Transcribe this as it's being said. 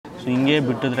So ಹಿಂಗೆ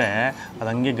ಬಿಟ್ಟಿದ್ರೆ ಅದು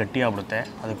ಹಂಗೆ ಗಟ್ಟಿ ಆಗ್ಬಿಡುತ್ತೆ.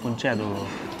 ಅದಕ್ಕೆ ಮುಂಚೆ ಅದು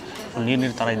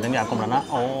ನೀರು ಥರ ಇದ್ದಂಗೆ ಹಾಕೊಂಬಿಡೋಣ.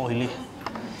 ಇಲ್ಲಿ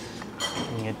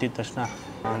ಹಿಂಗೆ ಎತ್ತಿದ ತಕ್ಷಣ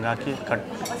ಹಂಗೆ ಹಾಕಿ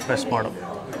ಪ್ರೆಸ್ ಮಾಡು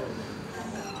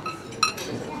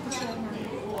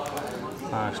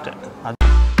ಅಷ್ಟೇ. ಅದು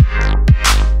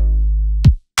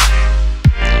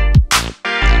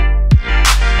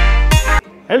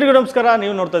ಎಲ್ರಿಗೂ ನಮಸ್ಕಾರ.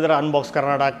 ನೀವು ನೋಡ್ತಾ ಇದ್ದೀರಾ unbox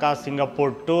Karnataka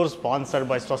Singapore tour, sponsored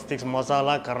by ಸ್ವಸ್ತಿಕ್ಸ್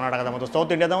ಮಸಾಲ, ಕರ್ನಾಟಕದ ಮತ್ತು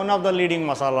ಸೌತ್ ಇಂಡಿಯಾದ one of the leading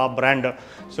masala brand.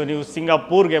 So ನೀವು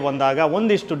ಸಿಂಗಾಪುರ್ಗೆ ಬಂದಾಗ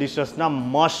ಒಂದಿಷ್ಟು ಡಿಶಸ್ನ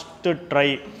ಮಸ್ಟ್ ಟ್ರೈ.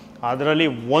 ಅದರಲ್ಲಿ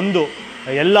ಒಂದು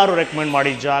ಎಲ್ಲರೂ ರೆಕಮೆಂಡ್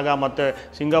ಮಾಡಿದ ಜಾಗ ಮತ್ತು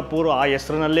ಸಿಂಗಾಪುರ್ ಆ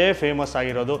ಹೆಸರಿನಲ್ಲೇ ಫೇಮಸ್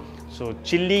ಆಗಿರೋದು so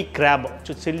chilli crab.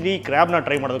 Chilli ಕ್ರ್ಯಾಬ್ನ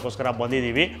try ಮಾಡೋದಕ್ಕೋಸ್ಕರ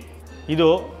ಬಂದಿದ್ದೀವಿ. ಇದು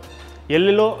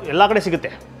ಎಲ್ಲೆಲ್ಲೋ ಎಲ್ಲ ಕಡೆ ಸಿಗುತ್ತೆ.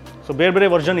 ಸೊ ಬೇರೆ ಬೇರೆ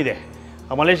ವರ್ಷನ್ ಇದೆ.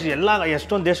 ಮಲೇಷ್ಯಾ ಎಲ್ಲ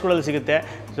ಎಷ್ಟೊಂದು ದೇಶಗಳಲ್ಲಿ ಸಿಗುತ್ತೆ.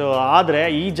 ಸೊ ಆದರೆ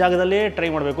ಈ ಜಾಗದಲ್ಲೇ ಟ್ರೈ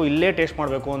ಮಾಡಬೇಕು, ಇಲ್ಲೇ ಟೇಸ್ಟ್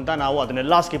ಮಾಡಬೇಕು ಅಂತ ನಾವು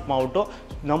ಅದನ್ನೆಲ್ಲ ಸ್ಕಿಪ್ ಮಾಡಿಬಿಟ್ಟು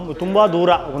ನಮ್ಮ ತುಂಬ ದೂರ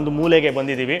ಒಂದು ಮೂಲೆಗೆ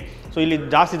ಬಂದಿದ್ದೀವಿ. ಸೊ ಇಲ್ಲಿ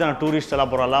ಜಾಸ್ತಿ ಜನ ಟೂರಿಸ್ಟ್ ಎಲ್ಲ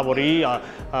ಬರೋಲ್ಲ, ಬರೀ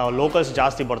ಲೋಕಲ್ಸ್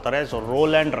ಜಾಸ್ತಿ ಬರ್ತಾರೆ. ಸೊ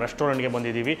ರೋಲ್ಯಾಂಡ್ ರೆಸ್ಟೋರೆಂಟ್ಗೆ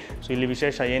ಬಂದಿದ್ದೀವಿ. ಸೊ ಇಲ್ಲಿ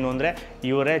ವಿಶೇಷ ಏನು ಅಂದರೆ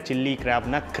ಇವರೇ ಚಿಲ್ಲಿ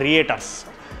ಕ್ರ್ಯಾಬ್ನ ಕ್ರಿಯೇಟರ್ಸ್.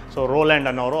 ಸೊ ರೋಲ್ಯಾಂಡ್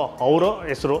ಅನ್ನೋರು, ಅವರು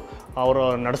ಹೆಸರು, ಅವರು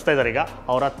ನಡೆಸ್ತಾ ಇದ್ದಾರೆ. ಈಗ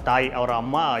ಅವರ ತಾಯಿ, ಅವರ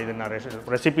ಅಮ್ಮ ಇದನ್ನು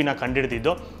ರೆಸಿಪಿನ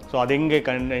ಕಂಡಿಡ್ದಿದ್ದು. ಸೊ ಅದು ಹೆಂಗೆ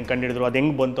ಕಂಡಿಡಿದ್ರು, ಅದು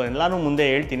ಹೆಂಗೆ ಬಂತು ಎಲ್ಲನೂ ಮುಂದೆ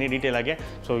ಹೇಳ್ತೀನಿ ಡೀಟೇಲಾಗಿ.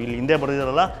 ಸೊ ಇಲ್ಲಿ ಹಿಂದೆ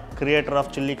ಬರೆದಿದ್ದಾರಲ್ಲ, creator of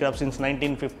chilli crab since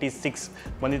 1956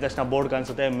 ಬಂದಿದ್ದ ತಕ್ಷಣ ಬೋರ್ಡ್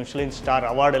ಕಾಣಿಸುತ್ತೆ. ಮಿಶ್ಲಿನ್ ಸ್ಟಾರ್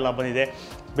ಅವಾರ್ಡ್ ಎಲ್ಲ ಬಂದಿದೆ.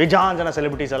 ಬೇಜಾನ್ ಜನ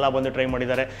ಸೆಲೆಬ್ರಿಟೀಸ್ ಎಲ್ಲ ಬಂದು ಟ್ರೈ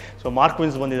ಮಾಡಿದ್ದಾರೆ. ಸೊ ಮಾರ್ಕ್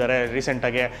ವಿನ್ಸ್ ಬಂದಿದ್ದಾರೆ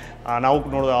ರೀಸೆಂಟಾಗಿ. ನಾವು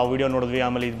ನೋಡಿದ್ವಿ, ಆ ವಿಡಿಯೋ ನೋಡಿದ್ವಿ.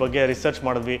 ಆಮೇಲೆ ಇದ್ರ ಬಗ್ಗೆ ರಿಸರ್ಚ್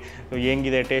ಮಾಡಿದ್ವಿ,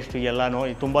 ಹೆಂಗಿದೆ ಟೇಸ್ಟ್ ಎಲ್ಲನೂ.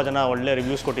 ತುಂಬ ಜನ ಒಳ್ಳೆ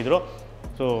ರಿವ್ಯೂಸ್ ಕೊಟ್ಟಿದ್ರು.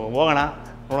 ಸೊ ಹೋಗೋಣ,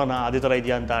 ನೋಡೋಣ ಅದೇ ಥರ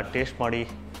ಇದೆಯಾ ಅಂತ ಟೇಸ್ಟ್ ಮಾಡಿ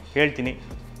ಹೇಳ್ತೀನಿ.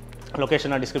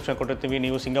 ಲೊಕೇಶನ್ನ ಡಿಸ್ಕ್ರಿಪ್ಷನ್ ಕೊಟ್ಟಿರ್ತೀವಿ.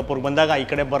 ನೀವು ಸಿಂಗಾಪುರ್ಗೆ ಬಂದಾಗ ಈ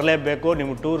ಕಡೆ ಬರಲೇಬೇಕು.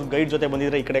 ನೀವು ಟೂರ್ ಗೈಡ್ ಜೊತೆ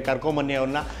ಬಂದಿದ್ರೆ ಈ ಕಡೆ ಕರ್ಕೊಂಬನ್ನಿ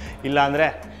ಅವ್ರನ್ನ. ಇಲ್ಲ ಅಂದರೆ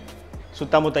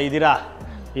ಸುತ್ತಮುತ್ತ ಇದ್ದೀರಾ,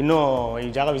 ಇನ್ನೂ ಈ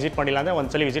ಜಾಗ ವಿಸಿಟ್ ಮಾಡಿಲ್ಲ ಅಂದರೆ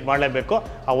ಒಂದ್ಸಲಿ ವಿಸಿಟ್ ಮಾಡಲೇಬೇಕು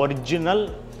ಆ ಒರಿಜಿನಲ್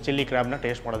ಚಿಲ್ಲಿ ಕ್ರ್ಯಾಬ್ನ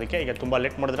ಟೇಸ್ಟ್ ಮಾಡೋದಕ್ಕೆ. ಈಗ ತುಂಬ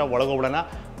ಲೇಟ್ ಮಾಡಿದ್ರೆ ಒಳಗೋಗ್ಬಿಡೋಣ.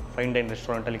 ಫೈನ್ ಡೈನ್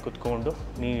ರೆಸ್ಟೋರೆಂಟಲ್ಲಿ ಕುತ್ಕೊಂಡು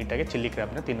ನೀಟಾಗಿ ಚಿಲ್ಲಿ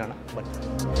ಕ್ರ್ಯಾಬ್ನ ತಿನ್ನೋಣ ಬನ್ನಿ.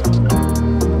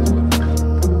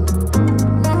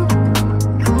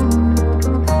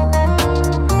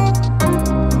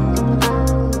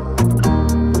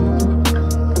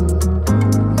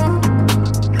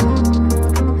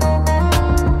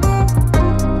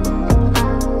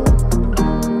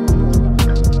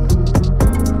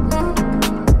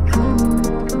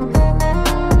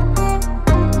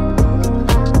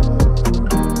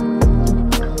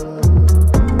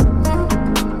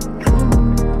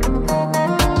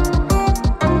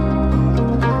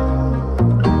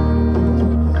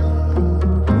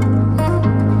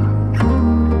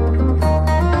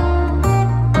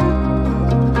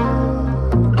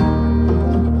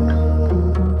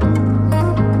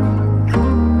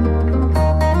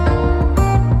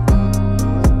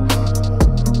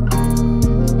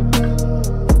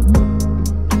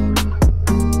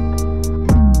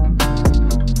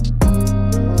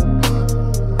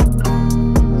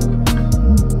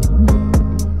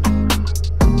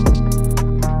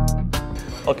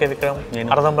 ಓಕೆ ವಿಕ್ರಮ್,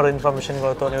 ಅರ್ಧಂಬರ್ಧ ಇನ್ಫಾರ್ಮೇಷನ್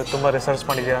ಗೊತ್ತು, ನೀವು ತುಂಬ ರಿಸರ್ಚ್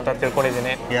ಮಾಡಿದ್ದೀರಾ ಅಂತ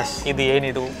ತಿಳ್ಕೊಂಡಿದ್ದೀನಿ. ಇದು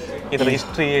ಏನಿದು, ಇದರ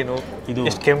ಹಿಸ್ಟ್ರಿ ಏನು, ಇದು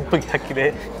ಎಷ್ಟು ಕೆಂಪಿಗೆ ಹಾಕಿದೆ?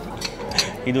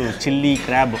 ಇದು chilli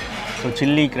crab. So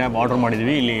chilli crab order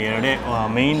ಮಾಡಿದ್ವಿ. ಇಲ್ಲಿ ಎರಡೇ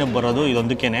ಮೇಯ್ನ್ ಬರೋದು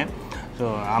ಇದೊಂದಕ್ಕೇ. ಸೊ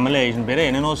ಆಮೇಲೆ ಇನ್ನು ಬೇರೆ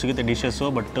ಏನೇನೋ ಸಿಗುತ್ತೆ ಡಿಶಸ್ಸು,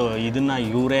 ಬಟ್ ಇದನ್ನು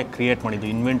ಇವರೇ ಕ್ರಿಯೇಟ್ ಮಾಡಿದ್ದು,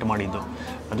 ಇನ್ವೆಂಟ್ ಮಾಡಿದ್ದು.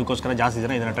 ಅದಕ್ಕೋಸ್ಕರ ಜಾಸ್ತಿ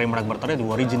ಜನ ಇದನ್ನು ಟ್ರೈ ಮಾಡೋಕ್ಕೆ ಬರ್ತಾರೆ. ಇದು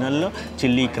ಒರಿಜಿನಲ್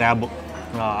ಚಿಲ್ಲಿ ಕ್ರ್ಯಾಬ್.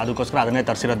 ಅದಕ್ಕೋಸ್ಕರ ಅದನ್ನೇ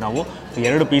ತರಿಸಿರೋದು ನಾವು.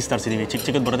 2 ಪೀಸ್ ತರಿಸಿದ್ದೀವಿ.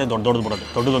 ಚಿಕ್ಕದು ಬರುತ್ತೆ, ದೊಡ್ಡದು ಬರುತ್ತೆ.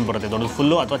 ದೊಡ್ಡದೊಂದು ಬರುತ್ತೆ, ದೊಡ್ಡದು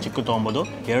ಫುಲ್ಲು ಅಥವಾ ಚಿಕ್ಕದು ತೊಗೊಬೋದು.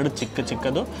 2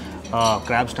 ಚಿಕ್ಕದು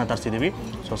ಕ್ರ್ಯಾಬ್ಸ್ನ ತರಿಸಿದ್ದೀವಿ.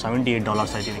 ಸೊ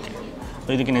 $78 ಆಯ್ತು ಇದಕ್ಕೆ. ಸೊ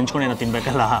ಇದಕ್ಕೆ ನೆಂಚ್ಕೊಂಡು ಏನೋ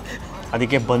ತಿನ್ನಬೇಕಲ್ಲ,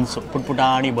 ಅದಕ್ಕೆ ಬನ್ಸು,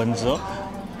 ಪುಟಾಣಿ ಬನ್ಸು.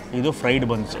 ಇದು ಫ್ರೈಡ್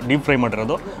ಬನ್ಸ್, ಡೀಪ್ ಫ್ರೈ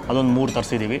ಮಾಡಿರೋದು. ಅದೊಂದು 3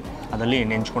 ತರಿಸಿದ್ದೀವಿ. ಅದರಲ್ಲಿ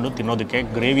ನೆಂಚ್ಕೊಂಡು ತಿನ್ನೋದಕ್ಕೆ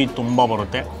ಗ್ರೇವಿ ತುಂಬ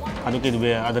ಬರುತ್ತೆ. ಅದಕ್ಕೆ ಇದು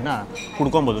ಅದನ್ನು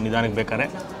ಕುಡ್ಕೊಬೋದು ನಿಧಾನಕ್ಕೆ ಬೇಕಾದ್ರೆ.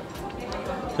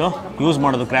 ಸೊ ಯೂಸ್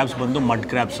ಮಾಡೋದು ಕ್ರ್ಯಾಬ್ಸ್ ಬಂದು ಮಡ್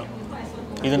ಕ್ರ್ಯಾಬ್ಸು.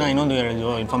 ಇದನ್ನು ಇನ್ನೊಂದು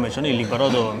ಇನ್ಫಾರ್ಮೇಷನ್, ಇಲ್ಲಿಗೆ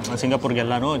ಬರೋದು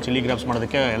ಸಿಂಗಾಪುರ್ಗೆಲ್ಲನೂ ಚಿಲ್ಲಿ ಕ್ರ್ಯಾಬ್ಸ್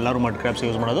ಮಾಡೋದಕ್ಕೆ ಎಲ್ಲರೂ ಮಡ್ ಕ್ರ್ಯಾಬ್ಸ್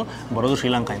ಯೂಸ್ ಮಾಡೋದು. ಬರೋದು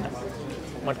ಶ್ರೀಲಂಕಾಯಿಂದ.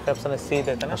 ಮಡ್ ಕ್ರ್ಯಾಬ್ಸನ್ನು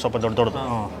ಸೀದೈತೆ, ಸ್ವಲ್ಪ ದೊಡ್ಡ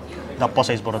ದಪ್ಪ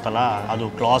ಸೈಜ್ ಬರುತ್ತಲ್ಲ, ಅದು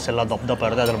ಕ್ಲಾಸ್ ಎಲ್ಲ ದಪ್ಪ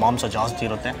ಇರುತ್ತೆ. ಅದ್ರ ಮಾಂಸ ಜಾಸ್ತಿ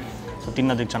ಇರುತ್ತೆ. ಸೊ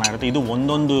ತಿನ್ನೋದಕ್ಕೆ ಚೆನ್ನಾಗಿರುತ್ತೆ. ಇದು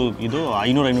ಒಂದೊಂದು ಇದು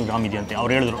 500 ಗ್ರಾಮ್ ಇದೆಯಂತೆ.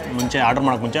 ಅವ್ರು ಹೇಳಿದ್ರು ಮುಂಚೆ ಆರ್ಡರ್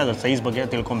ಮಾಡೋಕ್ಕೆ ಮುಂಚೆ ಅದ್ರ ಸೈಜ್ ಬಗ್ಗೆ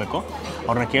ತಿಳ್ಕೊಬೇಕು.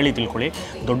 ಅವ್ರನ್ನ ಕೇಳಿ ತಿಳ್ಕೊಳ್ಳಿ.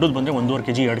 ದೊಡ್ಡದು ಬಂದರೆ 1.5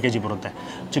 kg 2 kg ಬರುತ್ತೆ.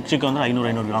 ಚಿಕ್ಕ ಅಂದರೆ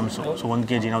 500 ಗ್ರಾಮ್ಸು. ಸೊ 1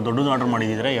 kg ನಾವು ದೊಡ್ಡದು ಆರ್ಡರ್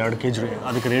ಮಾಡಿದ್ದಿದ್ರೆ 2 kg,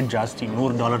 ಅದಕ್ಕೆ ರೇಟ್ ಜಾಸ್ತಿ,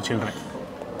 $100 ಚಿಲ್ಲರೆ.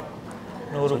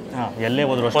 100 ಎಲ್ಲೇ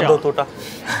ಹೋದ್ರು ಅಷ್ಟೇ ಊಟ.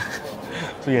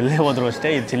 ಸೊ ಎಲ್ಲೇ ಹೋದರೂ ಅಷ್ಟೇ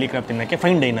ಇದು ಚಿಲ್ಲಿ ಕ್ರ್ಯಾಬ್ ತಿನ್ನೋಕ್ಕೆ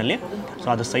ಫೈನ್ ಡೈನಲ್ಲಿ. ಸೊ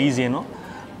ಅದು ಸೈಜ್ ಏನು,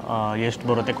 ಎಷ್ಟು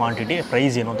ಬರುತ್ತೆ ಕ್ವಾಂಟಿಟಿ,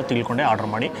 ಪ್ರೈಸ್ ಏನು ಅಂತ ತಿಳ್ಕೊಂಡೆ ಆರ್ಡರ್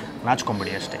ಮಾಡಿ.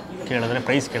 ನಾಚ್ಕೊಂಬಿಡಿ ಅಷ್ಟೇ.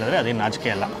 ಪ್ರೈಸ್ ಕೇಳಿದ್ರೆ ಅದೇನು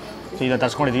ನಾಚಿಕೆ ಅಲ್ಲ. ಸೊ ಇದನ್ನು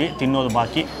ತರಿಸ್ಕೊಂಡಿದ್ವಿ. ತಿನ್ನೋದು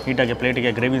ಬಾಕಿ. ನೀಟಾಗಿ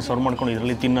ಪ್ಲೇಟಿಗೆ ಗ್ರೇವಿ ಸರ್ವ್ ಮಾಡ್ಕೊಂಡು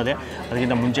ಇದರಲ್ಲಿ ತಿನ್ನೋದೆ.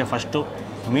 ಅದಕ್ಕಿಂತ ಮುಂಚೆ ಫಸ್ಟು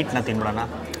ಮೀಟ್ನ ತಿನ್ಬಿಡೋಣ.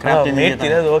 ಮೀಟ್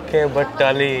ತಿನ್ನೋದು ಓಕೆ, ಬಟ್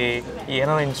ಅಲ್ಲಿ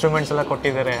ಏನೋ ಇನ್ಸ್ಟ್ರೂಮೆಂಟ್ಸ್ ಎಲ್ಲ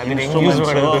ಕೊಟ್ಟಿದ್ದಾರೆ, ಅದನ್ನ ಯೂಸ್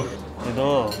ಮಾಡೋದು ಇದು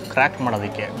ಕ್ರ್ಯಾಕ್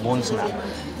ಮಾಡೋದಕ್ಕೆ ಬೋನ್ಸ್ನ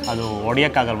ಅದು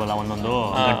ಹೊಡಿಯೋಕ್ಕಾಗಲ್ವಲ್ಲ, ಒಂದೊಂದು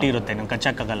ಗಟ್ಟಿ ಇರುತ್ತೆ, ನಂಗೆ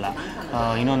ಕಚ್ಚೋಕ್ಕಾಗಲ್ಲ.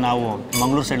 ಇನ್ನೊಂದು ನಾವು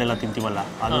ಮಂಗಳೂರು ಸೈಡೆಲ್ಲ ತಿಂತೀವಲ್ಲ,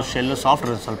 ಅದು ಶೆಲ್ಲು ಸಾಫ್ಟ್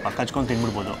ಇರುತ್ತೆ, ಸ್ವಲ್ಪ ಕಚ್ಕೊಂಡು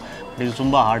ತಿನ್ಬಿಡ್ಬೋದು. ಬಟ್ ಇದು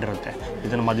ತುಂಬ ಹಾರ್ಡ್ ಇರುತ್ತೆ.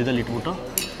 ಇದನ್ನು ಮಧ್ಯದಲ್ಲಿ ಇಟ್ಬಿಟ್ಟು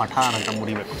ಪಠಾರ್ ಅಂತ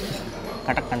ಮುರಿಬೇಕು.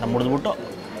 ಕಟಕ್ ಅಂತ ಮುರಿದ್ಬಿಟ್ಟು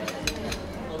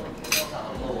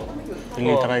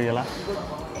ಇಲ್ಲಿ ಈ ಥರ ಇದೆಯಲ್ಲ,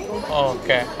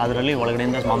 ಓಕೆ, ಅದರಲ್ಲಿ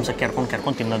ಒಳಗಡೆಯಿಂದ ಮಾಂಸ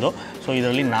ಕೆರ್ಕೊಂಡು ತಿನ್ನೋದು. ಸೊ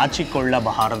ಇದರಲ್ಲಿ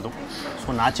ನಾಚಿಕೊಳ್ಳಬಾರದು.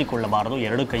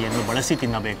 ಎರಡು ಕೈಯನ್ನು ಬಳಸಿ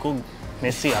ತಿನ್ನಬೇಕು.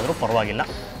 ಮೆಸ್ಸಿ ಆದರೂ ಪರವಾಗಿಲ್ಲ.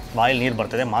 ಬಾಯಲ್ಲಿ ನೀರು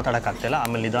ಬರ್ತದೆ, ಮಾತಾಡೋಕ್ಕಾಗ್ತಾಯಿಲ್ಲ.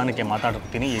 ಆಮೇಲೆ ನಿಧಾನಕ್ಕೆ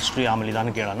ಮಾತಾಡ್ತೀನಿ, ಹಿಸ್ಟ್ರಿ ಆಮೇಲೆ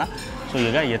ನಿಧಾನಕ್ಕೆ ಹೇಳೋಣ. ಸೊ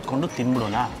ಈಗ ಎತ್ಕೊಂಡು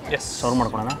ತಿನ್ಬಿಡೋಣ, ಸರ್ವ್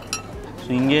ಮಾಡ್ಕೊಳ್ಳೋಣ. ಸೊ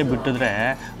ಹಿಂಗೆ ಬಿಟ್ಟಿದ್ರೆ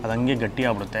ಅದು ಹಂಗೆ ಗಟ್ಟಿ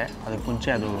ಆಗ್ಬಿಡುತ್ತೆ. ಅದಕ್ಕೆ ಮುಂಚೆ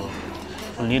ಅದು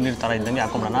ನೀರು ಥರ ಇದ್ದಂಗೆ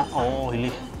ಹಾಕೊಂಬಿಡೋಣ.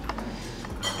 ಇಲ್ಲಿ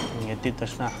ಎತ್ತಿದ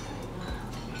ತಕ್ಷಣ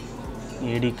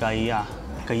ಏಡಿಕಾಯಿಯ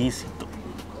ಕೈ ಸಿಕ್ತು,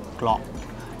 ಕ್ಲಾ.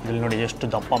 ಇಲ್ಲಿ ನೋಡಿ ಎಷ್ಟು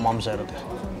ದಪ್ಪ ಮಾಂಸ ಇರುತ್ತೆ.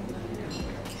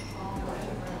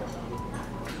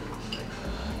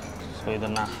 ಸೊ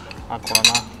ಇದನ್ನು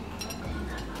ಹಾಕ್ಕೊಳ್ಳೋಣ.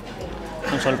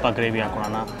 ಒಂದು ಸ್ವಲ್ಪ ಗ್ರೇವಿ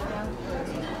ಹಾಕ್ಕೊಳ್ಳೋಣ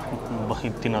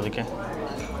ಇದು ತಿನ್ನೋದಕ್ಕೆ.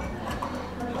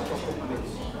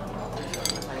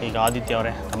 ಈಗ ಆದಿತ್ಯ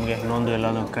ಅವರೇ, ನಮಗೆ ಇನ್ನೊಂದು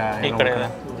ಎಲ್ಲನೂ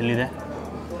ಎಲ್ಲಿದೆ?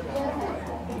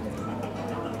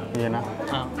 ಇದೇನಾ?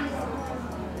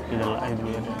 ಇದೆಲ್ಲ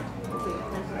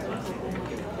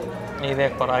ಇದೇ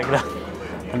ಪರವಾಗಿಲ್ಲ.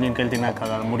 ಅದು ನಿನ್ನ ಕೈಲಿ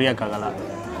ತಿನ್ನೋಕ್ಕಾಗಲ್ಲ, ಮುರಿಯೋಕ್ಕಾಗಲ್ಲ.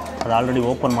 ಅದು ಆಲ್ರೆಡಿ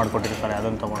ಓಪನ್ ಮಾಡಿಕೊಟ್ಟಿರ್ತಾರೆ,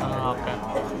 ಅದನ್ನು ತೊಗೊಳ್ಳೋಣ. ಓಕೆ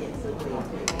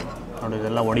ನೋಡಿ,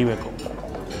 ಇದೆಲ್ಲ ಹೊಡಿಬೇಕು.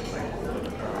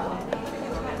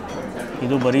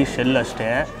 ಇದು ಬರೀ ಶೆಲ್ ಅಷ್ಟೇ,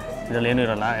 ಇದರಲ್ಲಿ ಏನೂ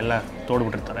ಇರೋಲ್ಲ, ಎಲ್ಲ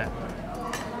ತೋಡ್ಬಿಟ್ಟಿರ್ತಾರೆ.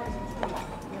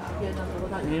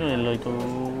 ನೀನು ಎಲ್ಲೋಯ್ತು?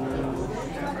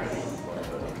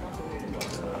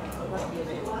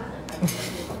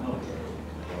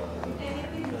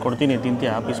 ಕೊಡ್ತೀನಿ,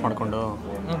 ತಿಂತೀಯಾ ಪೀಸ್ ಮಾಡಿಕೊಂಡು?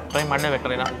 ಟ್ರೈ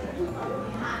ಮಾಡಲೇಬೇಕಲ್ಲ.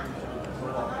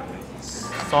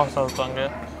 ಸಾಸ್ ಸ್ವಲ್ಪ ಹಂಗೆ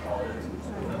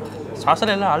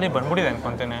ಸಾಸಲ್ಲೆಲ್ಲ ಅಲ್ಲಿ ಬಂದ್ಬಿಟ್ಟಿದೆ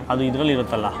ಅನ್ಕೊತೀನಿ. ಅದು ಇದರಲ್ಲಿ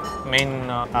ಇರುತ್ತಲ್ಲ, ಮೇನ್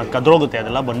ಕದ್ರೋಗುತ್ತೆ,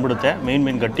 ಅದೆಲ್ಲ ಬಂದ್ಬಿಡುತ್ತೆ.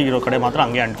 ಮೇನ್ ಗಟ್ಟಿಗಿರೋ ಕಡೆ ಮಾತ್ರ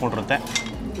ಹಂಗೆ ಅಂಟ್ಕೊಂಡಿರುತ್ತೆ.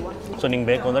 ಸೊ ನಿಂಗೆ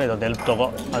ಬೇಕು ಅಂದರೆ ಇದೊಂದು ಹೆಲ್ಪ್ ತೊಗೋ,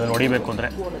 ಅದನ್ನು ಹೊಡಿಬೇಕು ಅಂದರೆ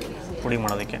ಪುಡಿ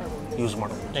ಮಾಡೋದಕ್ಕೆ ಯೂಸ್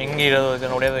ಮಾಡು. ಹೆಂಗೆ ಇರೋದು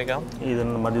ಇದನ್ನು ಹೊಡೆಯೋದು? ಈಗ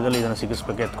ಇದನ್ನು ಮಧ್ಯದಲ್ಲಿ ಇದನ್ನು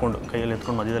ಸಿಗಿಸ್ಬೇಕು, ಎತ್ಕೊಂಡು ಕೈಯಲ್ಲಿ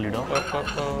ಎತ್ಕೊಂಡು ಮಧ್ಯದಲ್ಲಿ ಇಡು.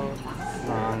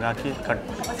 ಹಂಗೆ ಹಾಕಿ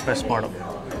ಪ್ರೆಸ್ ಮಾಡು.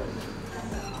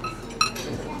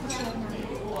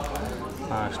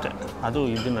 ಅಷ್ಟೇ. ಅದು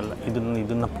ಇದನ್ನೆಲ್ಲ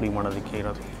ಇದನ್ನು ಪುಡಿ ಮಾಡೋದಕ್ಕೆ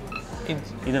ಇರೋದು.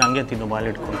 ಇದನ್ನು ಹಂಗೆ ತಿಂದು ಬಾಯಲ್ಲಿ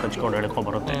ಇಟ್ಕೊಂಡು ಕಚ್ಕೊಂಡು ಎಳ್ಕೊಂಡು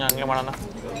ಬರುತ್ತೆ. ಹಂಗೆ ಮಾಡೋಣ,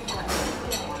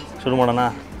 ಶುರು ಮಾಡೋಣ.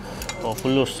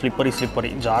 ಫುಲ್ಲು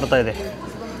ಸ್ಲಿಪ್ಪರಿ ಜಾರ್ತಾ ಇದೆ.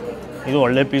 ಇದು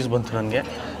ಒಳ್ಳೆ ಪೀಸ್ ಬಂತು ನನಗೆ,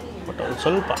 ಬಟ್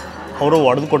ಸ್ವಲ್ಪ ಅವರು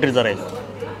ಹೊಡೆದು ಕೊಟ್ಟಿರ್ತಾರೆ. ಇದು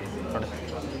ನೋಡಿ,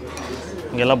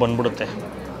 ಹಿಂಗೆಲ್ಲ ಬಂದ್ಬಿಡುತ್ತೆ.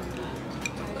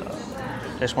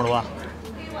 ಟೇಸ್ಟ್ ಮಾಡುವ?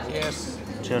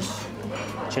 ಚೀರ್ಸ್.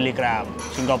 Chilli crab,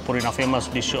 ಸಿಂಗಾಪುರಿನ famous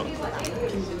dish.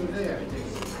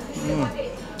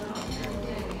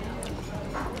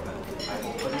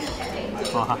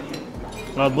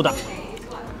 ಅದ್ಭುತ,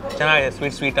 ಚೆನ್ನಾಗಿದೆ,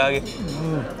 ಸ್ವೀಟಾಗಿ.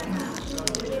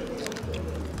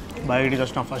 ಬಾಯಿ ಹಿಡಿದ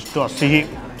ತಕ್ಷಣ ಫಸ್ಟು ಸಿಹಿ,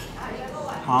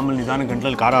 ಆಮೇಲೆ ನಿಧಾನ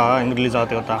ಗಂಟ್ಲಲ್ಲಿ ಖಾರ ಹೆಂಗೆ ರಿಲೀಸ್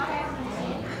ಆಗುತ್ತೆ ಗೊತ್ತಾ?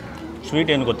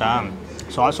 ಸ್ವೀಟ್ ಏನು ಗೊತ್ತಾ,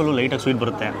 ಸಾಸಲ್ಲೂ ಲೈಟಾಗಿ ಸ್ವೀಟ್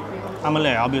ಬರುತ್ತೆ. ಆಮೇಲೆ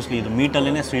ಆಬ್ವಿಯಸ್ಲಿ ಇದು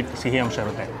ಮೀಟಲ್ಲೇ ಸಿಹಿ ಅಂಶ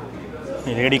ಇರುತ್ತೆ.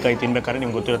 ಈಗ ಏಡಿಕಾಯಿ ತಿನ್ಬೇಕಾದ್ರೆ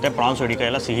ನಿಮ್ಗೆ ಗೊತ್ತಿರುತ್ತೆ, ಪ್ರಾನ್ಸ್ ಏಡಿಕಾಯಿ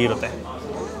ಎಲ್ಲ ಸಿಹಿ ಇರುತ್ತೆ.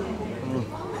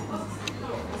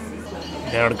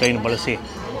 ಎರಡು ಕೈನ ಬಳಸಿ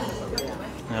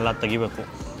ಎಲ್ಲ ತೆಗಿಬೇಕು.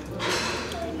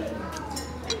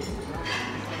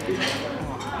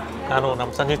 ನಾನು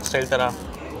ನಮ್ಮ ಸಂಗೀತ ಸ್ಟೈಲ್ ಥರ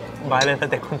ಬಾಯಲೆಲ್ಲ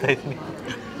ತೆಕ್ಕೊತಾ ಇದ್ದೀನಿ.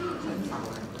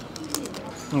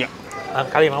 ಹಿಂಗೆ ನಾನು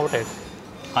ಖಾಲಿ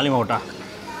ಮಾಡ್ಬಿಟ್ಟ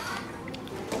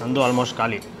ನಂದು ಆಲ್ಮೋಸ್ಟ್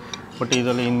ಖಾಲಿ. ಬಟ್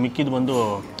ಇದರಲ್ಲಿ ಇನ್ನು ಮಿಕ್ಕಿದ್ದು ಬಂದು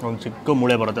ಒಂದು ಚಿಕ್ಕ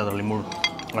ಮೂಳೆ ಬರುತ್ತೆ, ಅದರಲ್ಲಿ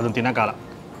ಅದನ್ನು ತಿನ್ನೋಕ್ಕಾಗಲ್ಲ.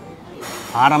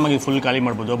 ಆರಾಮಾಗಿ ಫುಲ್ ಖಾಲಿ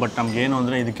ಮಾಡ್ಬೋದು. ಬಟ್ ನಮಗೇನು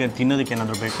ಅಂದರೆ ಇದಕ್ಕೆ ತಿನ್ನೋದಕ್ಕೆ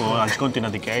ಏನಾದರೂ ಬೇಕು, ಹಚ್ಕೊಂಡು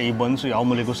ತಿನ್ನೋದಕ್ಕೆ. ಈ ಬನ್ಸು ಯಾವ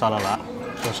ಮೂಲೆಗೂ ಸಾಲಲ್ಲ.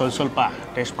 ಸೊ ಸ್ವಲ್ಪ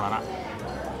ಟೇಸ್ಟ್ ಮಾಡೋಣ.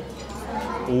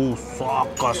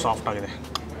 ಸಾಫ್ಟ್ ಆಗಿದೆ,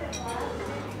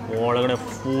 ಒಳಗಡೆ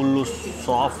ಫುಲ್ಲು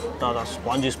ಸಾಫ್ಟ್ ಆದ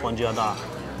ಸ್ಪಾಂಜಿ ಆದ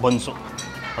ಬನ್ಸು.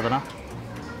 ಅದನ್ನು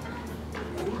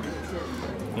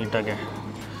ನೀಟಾಗಿ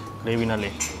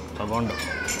ಗ್ರೇವಿನಲ್ಲಿ ತಗೊಂಡು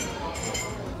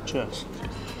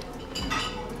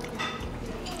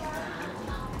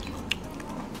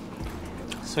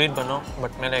ಸ್ವೀಟ್ ಬನ್ನು,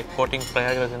 ಬಟ್ ಮೇಲೆ ಕೋಟಿಂಗ್ ಫ್ರೈ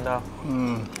ಆಗಿರೋದ್ರಿಂದ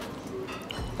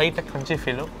ಲೈಟಾಗಿ ಕ್ರಂಚಿ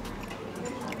ಫೀಲು.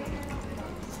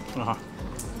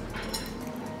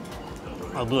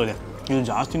 ಅದು ಇದೆ. ಇದು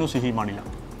ಜಾಸ್ತಿನೂ ಸಿಹಿ ಮಾಡಿಲ್ಲ,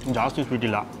 ಜಾಸ್ತಿ ಸ್ವೀಟ್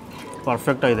ಇಲ್ಲ,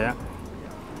 ಪರ್ಫೆಕ್ಟಾಗಿದೆ.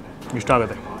 ಇಷ್ಟ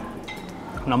ಆಗುತ್ತೆ,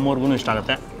 ನಮ್ಮವ್ರಿಗೂ ಇಷ್ಟ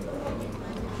ಆಗುತ್ತೆ.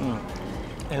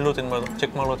 ಎಲ್ಲೂ ತಿನ್ಬೋದು,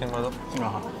 ಚಿಕ್ಕಮಗಳೂರು ತಿನ್ಬೋದು.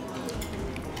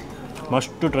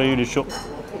 Must try dish.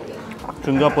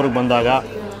 ಸಿಂಗಾಪುರಿಗೆ ಬಂದಾಗ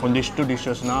ಒಂದಿಷ್ಟು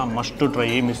ಡಿಶಸ್ನ ಮಸ್ಟ್ ಟ್ರೈ,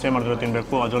 ಮಿಸ್ಸೇ ಮಾಡಿದ್ರೆ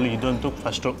ತಿನ್ನಬೇಕು. ಅದರಲ್ಲಿ ಇದಂತೂ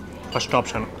ಫಸ್ಟ್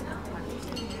ಆಪ್ಷನ್.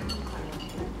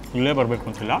 ಇಲ್ಲೇ ಬರಬೇಕು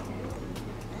ಅಂತಿಲ್ಲ,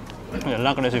 ಎಲ್ಲ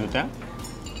ಕಡೆ ಸಿಗುತ್ತೆ,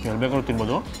 ಎಲ್ಲಿ ಬೇಕಾದ್ರೂ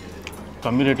ತಿನ್ಬೋದು.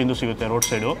 ಕಮ್ಮಿ ರೇಟಿಂದು ಸಿಗುತ್ತೆ road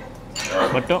side.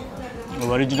 But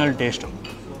original taste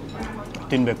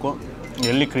ತಿನ್ನಬೇಕು.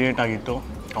 ಎಲ್ಲಿ ಕ್ರಿಯೇಟ್ ಆಗಿತ್ತು,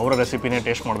 ಅವರ ರೆಸಿಪಿನೇ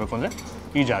ಟೇಸ್ಟ್ ಮಾಡಬೇಕು ಅಂದರೆ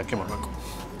ಈ ಜಾಗಕ್ಕೆ ಬರಬೇಕು.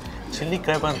 ಚಿಲ್ಲಿ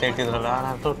ಕ್ರ್ಯಾಬ್ ಅಂತ ಹೇಳ್ತಿದ್ರಲ್ಲ,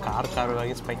 ನಾನು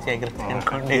ಖಾರವಾಗಿ ಸ್ಪೈಸಿ ಆಗಿರುತ್ತೆ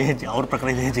ಅಂದ್ಕೊಂಡೆ. ಅವ್ರ ಪ್ರಕಾರ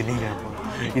ಇದೇ ಚಿಲ್ಲಿ ಕ್ರ್ಯಾಬ್,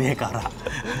 ಇದೇ ಖಾರ.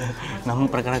 ನಮ್ಮ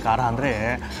ಪ್ರಕಾರ ಖಾರ ಅಂದರೆ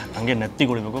ಹಂಗೆ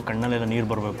ನೆತ್ತಿಗೊಳಿಬೇಕು, ಕಣ್ಣಲ್ಲೆಲ್ಲ ನೀರು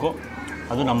ಬರಬೇಕು,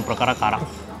 ಅದು ನಮ್ಮ ಪ್ರಕಾರ ಖಾರ.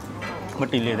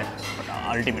 ಬಟ್ ಇಲ್ಲಿದೆ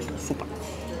ಅಲ್ಟಿಮೇಟ್ ಸೂಪರ್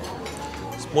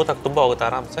ಸ್ಮೂತಾಗಿ ತುಂಬ ಹೋಗುತ್ತೆ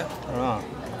ಆರಾಮ್ಸೆ.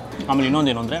 ಆಮೇಲೆ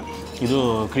ಇನ್ನೊಂದೇನು ಅಂದರೆ ಇದು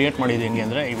ಕ್ರಿಯೇಟ್ ಮಾಡಿದ್ದು ಹೆಂಗೆ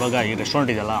ಅಂದರೆ, ಇವಾಗ ಈ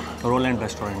ರೆಸ್ಟೋರೆಂಟ್ ಇದೆಯಲ್ಲ ರೋಲ್ಯಾಂಡ್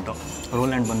ರೆಸ್ಟೋರೆಂಟು,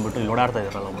 ರೋಲ್ಯಾಂಡ್ ಬಂದುಬಿಟ್ಟು ಇಲ್ಲಿ ಓಡಾಡ್ತಾ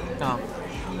ಇದ್ದಾರಲ್ಲ ಒಬ್ಬರು,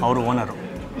 ಅವರು ಓನರು,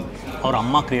 ಅವ್ರ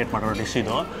ಅಮ್ಮ ಕ್ರಿಯೇಟ್ ಮಾಡಿರೋ ಡಿಶ್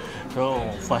ಇದು. ಸೊ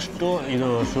ಫಸ್ಟು ಇದು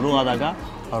ಶುರುವಾದಾಗ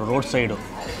ರೋಡ್ ಸೈಡು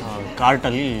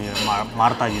ಕಾರ್ಟಲ್ಲಿ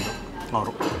ಮಾರ್ತಾಯಿದ್ದು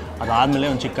ಅವರು. ಅದಾದಮೇಲೆ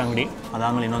ಒಂದು ಚಿಕ್ಕ ಅಂಗಡಿ,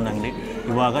 ಅದಾದಮೇಲೆ ಇನ್ನೊಂದು ಅಂಗಡಿ,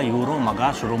 ಇವಾಗ ಇವರು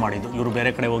ಮಗ ಶುರು ಮಾಡಿದ್ದು. ಇವರು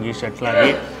ಬೇರೆ ಕಡೆ ಹೋಗಿ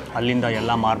ಸೆಟ್ಲಾಗಿ ಅಲ್ಲಿಂದ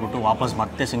ಎಲ್ಲ ಮಾರ್ಬಿಟ್ಟು ವಾಪಸ್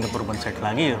ಮತ್ತೆ ಸಿಂಗಾಪುರ್ ಬಂದು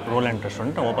ಸೆಟ್ಲಾಗಿ ರೋಲ್ಯಾಂಡ್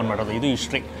ರೆಸ್ಟೋರೆಂಟ್ ಓಪನ್ ಮಾಡೋದು. ಇದು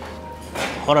ಹಿಸ್ಟ್ರಿ.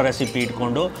 ಅವರ ರೆಸಿಪಿ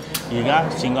ಇಟ್ಕೊಂಡು ಈಗ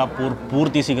ಸಿಂಗಾಪುರ್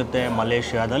ಪೂರ್ತಿ ಸಿಗುತ್ತೆ,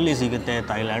 ಮಲೇಷ್ಯಾದಲ್ಲಿ ಸಿಗುತ್ತೆ,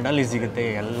 ಥೈಲ್ಯಾಂಡಲ್ಲಿ ಸಿಗುತ್ತೆ,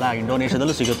 ಎಲ್ಲ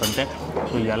ಇಂಡೋನೇಷ್ಯಾದಲ್ಲೂ ಸಿಗುತ್ತಂತೆ.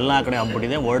 ಸೊ ಎಲ್ಲ ಕಡೆ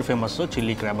ಹಬ್ಬಿಟ್ಟಿದೆ. ವರ್ಲ್ಡ್ ಫೇಮಸ್ಸು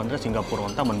ಚಿಲ್ಲಿ ಕ್ರ್ಯಾಬ್ ಅಂದರೆ ಸಿಂಗಾಪುರ್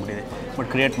ಅಂತ ಬಂದುಬಿಟ್ಟಿದೆ. ಬಟ್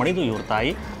ಕ್ರಿಯೇಟ್ ಮಾಡಿದ್ದು ಇವ್ರ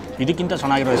ತಾಯಿ. ಇದಕ್ಕಿಂತ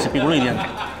ಚೆನ್ನಾಗಿರೋ ರೆಸಿಪಿಗಳು ಇದೆಯಂತೆ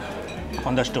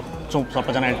ಒಂದಷ್ಟು. ಸ್ವಲ್ಪ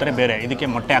ಜನ ಹೇಳ್ತಾರೆ ಬೇರೆ, ಇದಕ್ಕೆ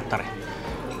ಮೊಟ್ಟೆ ಹಾಕ್ತಾರೆ.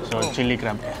 ಸೊ ಚಿಲ್ಲಿ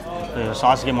ಕ್ರ್ಯಾಬ್ಗೆ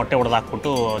ಸಾಸ್ಗೆ ಮೊಟ್ಟೆ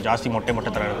ಹೊಡೆದಾಕ್ಬಿಟ್ಟು ಜಾಸ್ತಿ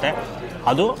ಮೊಟ್ಟೆ ಥರ ಇರುತ್ತೆ.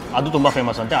 ಅದು ತುಂಬ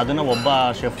ಫೇಮಸ್ ಅಂತೆ. ಅದನ್ನು ಒಬ್ಬ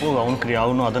ಶೆಫು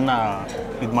ಅವನು ಅದನ್ನು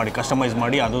ಇದು ಮಾಡಿ ಕಸ್ಟಮೈಸ್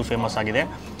ಮಾಡಿ ಅದು ಫೇಮಸ್ ಆಗಿದೆ.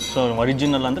 ಸೊ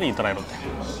ಒರಿಜಿನಲ್ ಅಂದರೆ ಈ ಥರ ಇರುತ್ತೆ.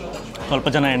 ಸ್ವಲ್ಪ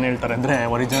ಜನ ಏನು ಹೇಳ್ತಾರೆ ಅಂದರೆ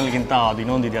ಒರಿಜಿನಲ್ಗಿಂತ ಅದು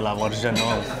ಇನ್ನೊಂದು ಇದೆಯಲ್ಲ ವರ್ಷನ್ನು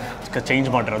ಚೇಂಜ್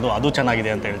ಮಾಡಿರೋದು, ಅದು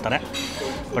ಚೆನ್ನಾಗಿದೆ ಅಂತ ಹೇಳ್ತಾರೆ.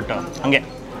 ಬಟ್ ಹಾಗೆ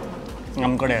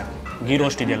ನಮ್ಮ ಕಡೆ ಗೀ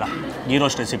ರೋಸ್ಟ್ ಇದೆಯಲ್ಲ, ಗೀ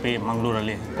ರೋಸ್ಟ್ ರೆಸಿಪಿ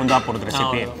ಮಂಗಳೂರಲ್ಲಿ ಕುಂದಾಪುರದ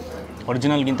ರೆಸಿಪಿ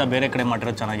ಒರಿಜಿನಲ್ಗಿಂತ ಬೇರೆ ಕಡೆ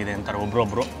ಮಾಡಿರೋದು ಚೆನ್ನಾಗಿದೆ ಅಂತಾರೆ.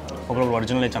 ಒಬ್ಬೊಬ್ಬರು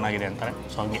ಒರಿಜಿನಲೇ ಚೆನ್ನಾಗಿದೆ ಅಂತಾರೆ.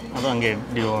 ಸೊ ಹಂಗೆ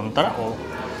ಒಂಥರ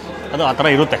ಅದು ಆ ಥರ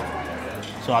ಇರುತ್ತೆ.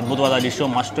 ಸೊ ಅದ್ಭುತವಾದ ಡಿಶ್ಶು,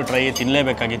 ಮಸ್ಟ್ ಟ್ರೈ,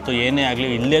 ತಿನ್ನಲೇಬೇಕಾಗಿತ್ತು. ಏನೇ ಆಗಲಿ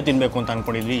ಇಲ್ಲೇ ತಿನ್ನಬೇಕು ಅಂತ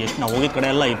ಅಂದ್ಕೊಂಡಿದ್ವಿ. ಎಷ್ಟು ನಾವು ಹೋಗಿದ ಕಡೆ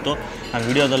ಎಲ್ಲ ಇತ್ತು. ನಾನು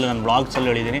ವೀಡಿಯೋದಲ್ಲಿ ನನ್ನ ಬ್ಲಾಗ್ಸಲ್ಲಿ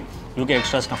ಹೇಳಿದ್ದೀನಿ, UK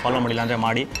ಎಕ್ಸ್ಟ್ರಾಸ್ನ ಫಾಲೋ ಮಾಡಿಲ್ಲ ಅಂದರೆ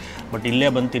ಮಾಡಿ. ಬಟ್ ಇಲ್ಲೇ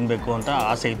ಬಂದು ತಿನ್ನಬೇಕು ಅಂತ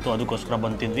ಆಸೆ ಇತ್ತು, ಅದಕ್ಕೋಸ್ಕರ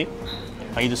ಬಂತಿದ್ವಿ.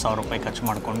 5,000 ರೂಪಾಯಿ ಖರ್ಚು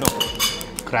ಮಾಡಿಕೊಂಡು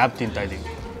ಕ್ರ್ಯಾಬ್ ತಿಂತಾಯಿದ್ದೀವಿ.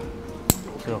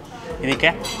 ಸೊ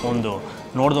ಇದಕ್ಕೆ ಒಂದು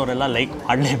ನೋಡಿದವರೆಲ್ಲ ಲೈಕ್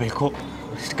ಮಾಡಲೇಬೇಕು.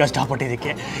 ಇಷ್ಟು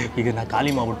ಕಷ್ಟಪಟ್ಟಿದ್ದಕ್ಕೆ. ಈಗ ನಾನು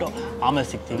ಖಾಲಿ ಮಾಡಿಬಿಟ್ಟು ಆಮೇಲೆ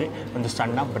ಸಿಗ್ತೀವಿ ಒಂದು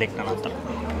ಸಣ್ಣ ಬ್ರೇಕ್ ನಂತರ.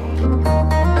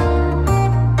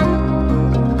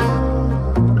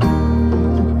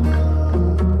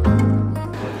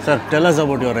 Sir, tell us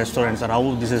about your restaurant, sir. How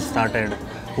this is started?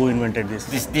 Who invented this?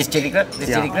 This chili crab?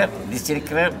 This chili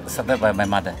crab started by my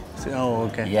mother. Oh,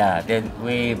 okay. Yeah, then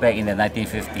way back in the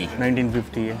 1950.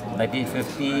 1950.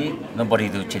 1950, nobody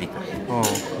do chili crab. Oh,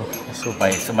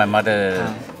 super. So my mother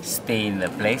stay in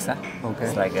the place. Okay.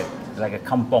 It's like a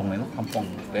kampong,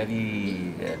 kampong. Very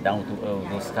down to earth,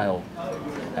 those kind of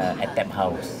attap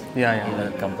house. Yeah. In the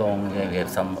kampong, we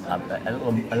have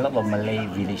a lot of Malay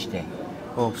village there.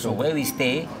 Oh, so where we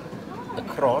stay,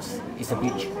 across is a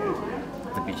beach.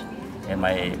 The beach. And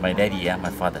my daddy,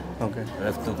 my father, Okay.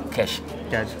 have to catch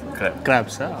crab.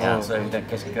 Crabs, huh? Yeah, Oh. so every time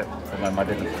catch crab for my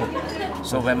mother to cook.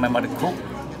 So when my mother cook,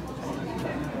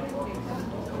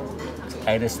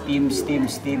 either steam,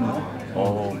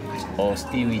 or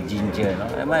steam with ginger.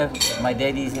 And my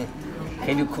daddy said,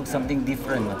 can you cook something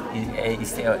different?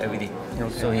 He stay out every day.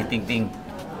 Okay. So he think.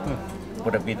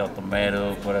 Put a bit of tomato,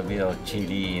 put a bit of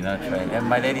chili, try. And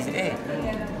my daddy said, hey,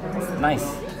 it's nice.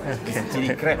 Okay. It's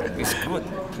chili crab, it's good.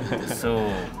 So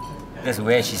that's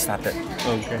where she started.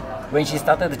 Okay. When she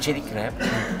started the chili crab,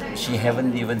 she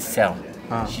haven't even sell.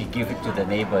 She give it to the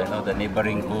neighbor, the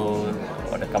neighboring hood,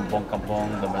 or the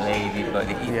kampong, the Malay people,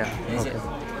 they eat. Yeah. And he said,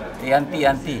 hey,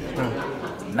 auntie,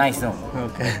 nice, no?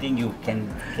 Okay. I think you can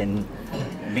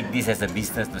make this as a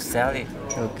business to sell it.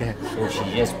 Okay. So she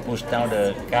just pushed down the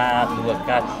cart, do a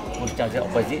cart, push down the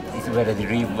opposite. It's where the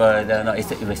river,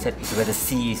 it's where the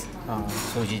sea is.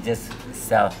 So she just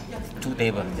sell 2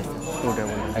 tables.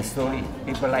 And slowly,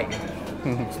 people like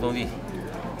it. Slowly,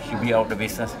 she be out of the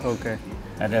business. Okay.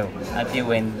 And until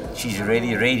when she's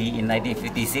ready in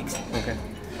 1956, Okay.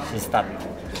 she started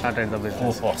Started the business.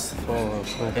 full force. Oh,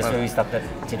 super. That's why we started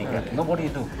chili crab. Nobody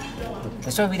do.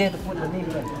 That's why we had to put the name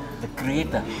there, the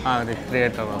creator. The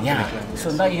creator of Yeah. Chili Crab.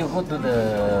 So now you go to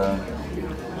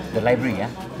the library,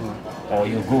 or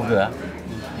you Google,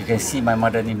 you can see my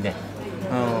mother name there.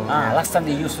 Oh, Last time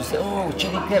they used to say, oh,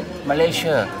 chili crab,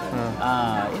 Malaysia.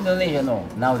 Indonesia, no.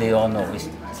 Now they all know. It's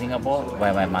Singapore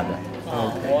by my mother.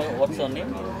 What's your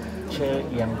name? Che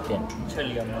Yang Tian.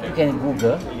 You can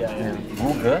Google.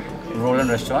 Google Roland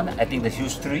Restaurant. I think the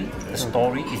history, the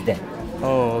story is there.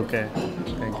 Oh, okay.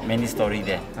 Thank you. Many story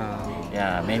there.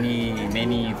 Yeah,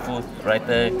 many food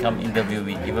writer come interview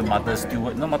me. Even Martha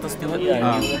Stewart. No, Martha Stewart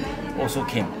also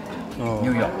came.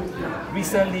 New York.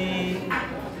 Recently,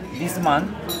 this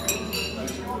month,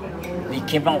 they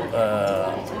came out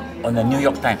on the New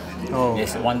York Times.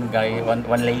 There's one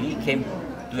lady came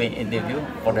to an interview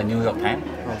for the New York Times.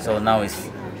 So now it's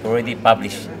already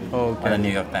published Okay. on the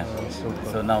New York Times.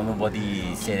 So now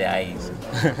nobody say that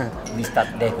we start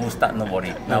there. Who start?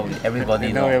 Nobody. Now everybody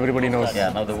Now knows. everybody knows. Yeah.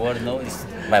 Now the world knows is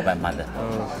by my mother.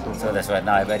 So that's why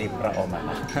now I'm very proud of my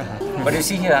mother. But you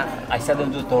see here, I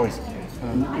seldom do tourists.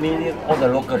 Mainly all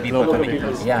the local people coming.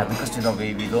 Yeah, because you know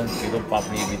we don't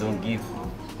publish, we don't give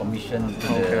permission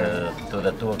to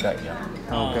the tour guide.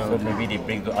 Yeah. So maybe they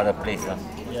bring to other places.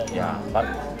 Yeah. But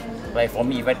like for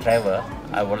me, if I travel,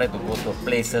 I would like to go to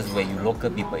places where you local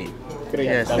people eat.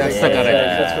 Yes, that's the correct.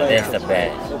 That's the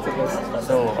best.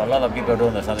 So a lot of people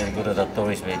don't know something. They go to the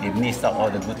tourist place, they miss out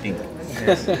all the good things.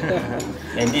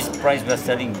 And this price we're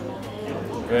selling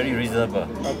very reasonable,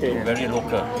 very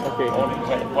local.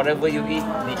 Whatever you eat,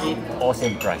 they eat all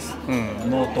same price.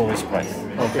 No tourist price.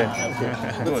 Okay.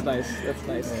 Good. That's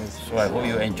nice. So I hope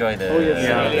you enjoy the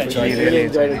Really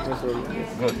enjoyed it. It was really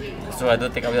nice. good. So I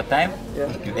don't take up your time.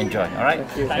 You enjoy. All right.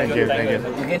 Thank you.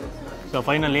 Okay. So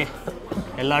finally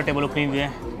ಎಲ್ಲ table clean ಇದೆ,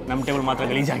 ನಮ್ಮ table ಮಾತ್ರ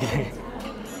ಗಲೀಜಾಗಿದೆ.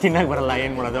 ತಿನ್ನಕ್ಕೆ ಬರಲ್ಲ,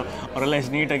 ಏನು ಮಾಡೋದು? ಅವರೆಲ್ಲ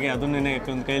ಎಷ್ಟು ನೀಟಾಗಿ ಅದನ್ನೇ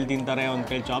ಒಂದು ಕೈಯಲ್ಲಿ ತಿಂತಾರೆ, ಒಂದು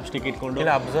ಕೈಲಿ ಚಾಪ್ ಸ್ಟಿಕ್ ಇಟ್ಕೊಂಡು.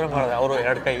 ಇಲ್ಲ ಅಬ್ಸರ್ವ್ ಮಾಡೋದು, ಅವರು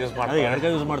 2 ಕೈ ಯೂಸ್ ಮಾಡ್ತಾರೆ. 2 ಕೈ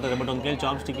ಯೂಸ್ ಮಾಡ್ತಾರೆ, ಬಟ್ ಒಂದು ಕೈಲಿ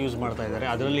ಚಾಪ್ ಸ್ಟಿಕ್ ಯೂಸ್ ಮಾಡ್ತಾ ಇದ್ದಾರೆ.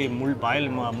 ಅದರಲ್ಲಿ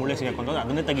ಮುಳ್ಳೆ ಸಿಗಾಕೊಂಡು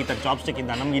ಅದನ್ನೇ ತೆಗಿತಾರೆ ಚಾಪ್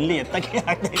ಸ್ಟಿಕ್ಕಿಂದ. ನಮ್ಗೆ ಇಲ್ಲಿ ಎತ್ತಕ್ಕೆ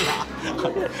ಆಗ್ತಾ ಇಲ್ಲ.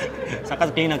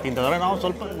 ಸಖತ್ ಕ್ಲೀನಾಗಿ ತಿಂತಿದ್ದಾರೆ. ನಾವು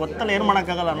ಸ್ವಲ್ಪ ಒತ್ತಲ್ಲಿ ಏನು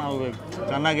ಮಾಡೋಕ್ಕಾಗಲ್ಲ, ನಾವು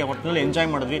ಚೆನ್ನಾಗಿ ಒಟ್ಟಿನಲ್ಲಿ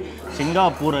ಎಂಜಾಯ್ ಮಾಡಿದ್ವಿ.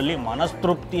 ಸಿಂಗಾಪೂರಲ್ಲಿ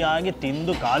ಮನಸ್ತೃಪ್ತಿಯಾಗಿ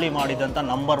ತಿಂದು ಖಾಲಿ ಮಾಡಿದಂಥ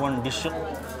ನಂಬರ್ 1 ಡಿಶ್ಶು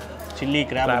ಚಿಲ್ಲಿ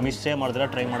ಕ್ರ್ಯಾಬ್. ಮಿಸ್ಸೇ ಮಾಡಿದ್ರೆ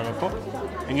ಟ್ರೈ ಮಾಡಬೇಕು.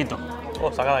 ಹೆಂಗಿತ್ತು?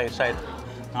 ಸಗದಾಗಿ ಇಷ್ಟ ಆಯಿತು.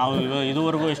 ನಾವು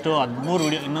ಇದುವರೆಗೂ ಎಷ್ಟು 13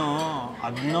 ವಿಡಿಯೋ, ಇನ್ನೂ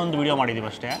 11 ವಿಡಿಯೋ ಮಾಡಿದ್ದೀವಿ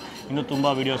ಅಷ್ಟೇ. ಇನ್ನೂ ತುಂಬ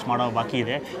ವೀಡಿಯೋಸ್ ಮಾಡೋ ಬಾಕಿ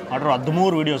ಇದೆ. ಮಾಡಿರೋ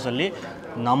 13 ವೀಡಿಯೋಸಲ್ಲಿ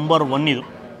ನಂಬರ್ 1 ಇದು.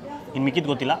 ಇನ್ನು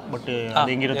ಮಿಕ್ಕಿದ್ದು ಗೊತ್ತಿಲ್ಲ, ಬಟ್ ಅದು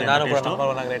ಹೆಂಗಿರುತ್ತೆ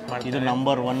ಇದು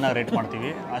ನಂಬರ್ 1 ರೇಟ್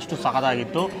ಮಾಡ್ತೀವಿ. ಅಷ್ಟು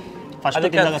ಸಖತ್ತಾಗಿತ್ತು. ಫಸ್ಟ್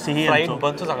ತಿಂದಾಗ ಸಿಹಿ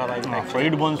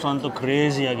ಫ್ರೈಡ್ ಬನ್ಸ್ ಅಂತೂ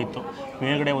ಕ್ರೇಜಿ ಆಗಿತ್ತು.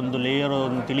 ಮೇಲ್ಗಡೆ ಒಂದು ಲೇಯರ್,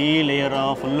 ಒಂದು ತಿಳಿ ಲೇಯರ್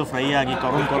ಫುಲ್ಲು ಫ್ರೈ ಆಗಿ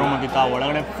ಕರುಮ್ ಆಗಿತ್ತು.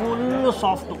 ಒಳಗಡೆ ಫುಲ್ಲು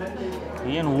ಸಾಫ್ಟು,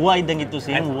 ಏನು ಹೂವು ಇದ್ದಂಗಿತ್ತು.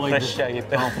 ಸೇಮ್ ಹೂವು ಫ್ರೆಶ್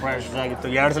ಆಗಿತ್ತು.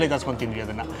 2 ಸಲ ತರ್ಸ್ಕೊಂಡು ತಿಂದ್ವಿ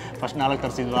ಅದನ್ನು. ಫಸ್ಟ್ 4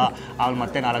 ತರಿಸಿದ್ವಾ, ಆಗ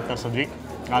ಮತ್ತೆ 4 ತರಿಸಿದ್ವಿ.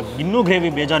 ಇನ್ನೂ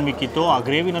ಗ್ರೇವಿ ಬೇಜಾನ್ ಮಿಕ್ಕಿತ್ತು. ಆ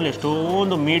ಗ್ರೇವಿನಲ್ಲಿ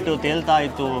ಎಷ್ಟೊಂದು ಮೀಟು ತೇಲ್ತಾ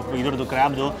ಇತ್ತು, ಇದ್ರದ್ದು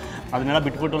ಕ್ರ್ಯಾಬ್ದು. ಅದನ್ನೆಲ್ಲ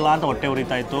ಬಿಟ್ಬಿಟ್ಟಲ್ಲ ಅಂತ ಹೊಟ್ಟೆ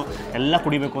ಉರಿತಾ ಇತ್ತು. ಎಲ್ಲ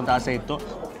ಕುಡಿಬೇಕು ಅಂತ ಆಸೆ ಇತ್ತು.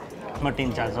 ಬಟ್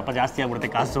ಇನ್ನು ಸ್ವಲ್ಪ ಜಾಸ್ತಿ ಆಗ್ಬಿಡುತ್ತೆ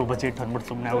ಕಾಸು, ಬಜೆಟ್ ಅಂದ್ಬಿಟ್ಟು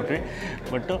ಸುಮ್ಮನೆ ಆಗ್ಬಿಟ್ವಿ.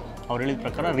 ಬಟ್ ಅವ್ರು ಹೇಳಿದ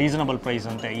ಪ್ರಕಾರ ರೀಸನಬಲ್ ಪ್ರೈಸ್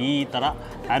ಅಂತೆ. ಈ ಥರ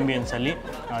ಆ್ಯಂಬಿಯನ್ಸಲ್ಲಿ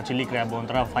ಚಿಲ್ಲಿ ಕ್ರ್ಯಾಬ್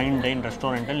ಒಂಥರ ಫೈನ್ ಡೈನ್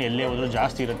ರೆಸ್ಟೋರೆಂಟಲ್ಲಿ ಎಲ್ಲೇ ಹೋದರೂ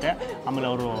ಜಾಸ್ತಿ ಇರುತ್ತೆ. ಆಮೇಲೆ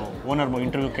ಅವರು ಓನರ್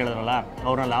ಇಂಟರ್ವ್ಯೂ ಕೇಳಿದ್ರಲ್ಲ,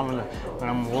 ಅವ್ರನ್ನ ಆಮೇಲೆ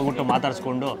ಹೋಗ್ಬಿಟ್ಟು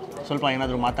ಮಾತಾಡಿಸ್ಕೊಂಡು ಸ್ವಲ್ಪ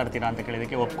ಏನಾದರೂ ಮಾತಾಡ್ತೀರಾ ಅಂತ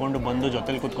ಕೇಳಿದ್ದಕ್ಕೆ ಒಪ್ಕೊಂಡು ಬಂದು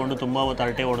ಜೊತೆಲಿ ಕೂತ್ಕೊಂಡು ತುಂಬ ಹೊತ್ತು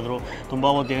ಹರಟೆ ಹೊಡೆದ್ರು, ತುಂಬ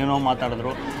ಹೊತ್ತು ಏನೇನೋ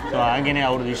ಮಾತಾಡಿದ್ರು. ಸೊ ಹಾಗೆಯೇ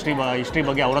ಅವ್ರದ್ದು ಹಿಸ್ಟ್ರಿ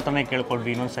ಬಗ್ಗೆ ಅವ್ರ ಹತ್ರನೇ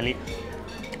ಕೇಳ್ಕೊಂಡ್ವಿ ಇನ್ನೊಂದ್ಸಲಿ.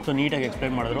 ಸೊ ನೀಟಾಗಿ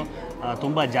ಎಕ್ಸ್ಪ್ಲೇನ್ ಮಾಡಿದ್ರು.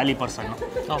 ತುಂಬ ಜಾಲಿ ಪರ್ಸನ್ನು,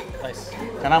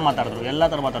 ಚೆನ್ನಾಗಿ ಮಾತಾಡಿದ್ರು. ಎಲ್ಲ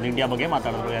ಥರ ಮಾತಾಡಿದ್ರು, ಇಂಡಿಯಾ ಬಗ್ಗೆ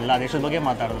ಮಾತಾಡಿದ್ರು, ಎಲ್ಲ ದೇಶದ ಬಗ್ಗೆ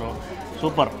ಮಾತಾಡಿದ್ರು.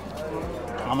 ಸೂಪರ್.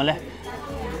 ಆಮೇಲೆ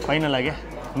ಫೈನಲಾಗಿ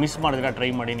ಮಿಸ್ ಮಾಡಿದ್ರೆ ಟ್ರೈ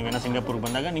ಮಾಡಿ. ನೀವೇನೋ ಸಿಂಗಾಪುರ್ಗೆ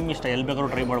ಬಂದಾಗ ನಿಮ್ಮ ಇಷ್ಟ, ಎಲ್ಲಿ ಬೇಕಾದ್ರೂ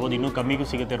ಟ್ರೈ ಮಾಡ್ಬೋದು. ಇನ್ನೂ ಕಮ್ಮಿಗೂ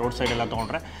ಸಿಗುತ್ತೆ ರೋಡ್ ಸೈಡೆಲ್ಲ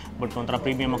ತೊಗೊಂಡ್ರೆ. ಬಟ್ ಒಂಥರ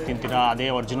ಪ್ರೀಮಿಯಮ್ ಆಗಿ ತಿಂತೀರಾ, ಅದೇ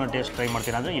ಒರಿಜಿನಲ್ ಟೇಸ್ಟ್ ಟ್ರೈ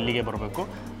ಮಾಡ್ತೀರಾ ಅಂದರೆ ಇಲ್ಲಿಗೆ ಬರಬೇಕು.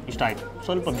 ಇಷ್ಟ ಆಯಿತು.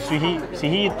 ಸ್ವಲ್ಪ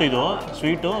ಸಿಹಿ ಇತ್ತು ಇದು,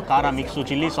 ಸ್ವೀಟು ಖಾರ ಮಿಕ್ಸು,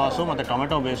 ಚಿಲ್ಲಿ ಸಾಸು ಮತ್ತು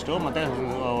ಟೊಮೆಟೊ ಬೇಸ್ಟು ಮತ್ತು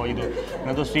ಇದು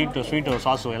ಅದು ಸ್ವೀಟು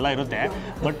ಸಾಸು ಎಲ್ಲ ಇರುತ್ತೆ.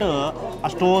 ಬಟ್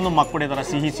ಅಷ್ಟೊಂದು ಮಕ್ಬಿಟ್ಟಿದ್ದಾರೆ,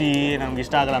 ಸಿಹಿ ನನಗೆ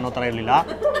ಇಷ್ಟ ಆಗಲ್ಲ ಅನ್ನೋ ಥರ ಇರಲಿಲ್ಲ.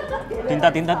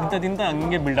 ತಿಂತ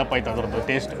ಹಂಗೆ ಬಿಲ್ಡಪ್ ಆಯಿತು ಅದರದ್ದು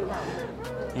ಟೇಸ್ಟ್.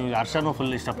 ನೀವು ಹರ್ಷನೂ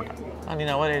ಫುಲ್ ಇಷ್ಟಪಟ್ಟ.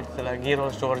 ನೀನು ಅವರೇ ಹೇಳ್ತಿಲ್ಲ ಗೀ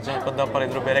ರೋಸ್ಟ್ ಒರಿಜಿನಲ್ ಕುಂದಾಪುರ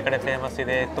ಇದ್ರು, ಬೇರೆ ಕಡೆ ಫೇಮಸ್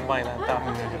ಇದೆ, ತುಂಬ ಇದೆ ಅಂತ.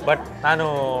 ಬಟ್ ನಾನು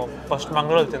ಫಸ್ಟ್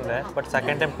ಮಂಗಳೂರು ತಿಂದೆ, ಬಟ್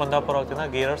ಸೆಕೆಂಡ್ ಟೈಮ್ ಕುಂದಾಪುರ ಹೋಗ್ತಿದ್ದ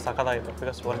ಗೀ ರೋಸ್ಟ್ ಸಖತ್ತಾಗಿತ್ತು.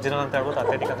 ಬಿಕಾಸ್ ಒರಿಜಿನಲ್ ಅಂತ ಹೇಳ್ಬೋದು,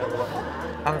 ಅಥೆಂಟಿಕ್ ಅಂತ ಹೇಳ್ಬೋದು.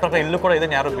 ನನ್ನ ಪ್ರಕಾರ ಇಲ್ಲೂ ಕೂಡ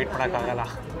ಇದನ್ನು ಯಾರೂ ಬೀಟ್ ಮಾಡೋಕ್ಕಾಗಲ್ಲ.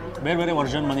 ಬೇರೆ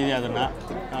ವರ್ಷನ್ ಬಂದಿದೆ ಅದನ್ನು.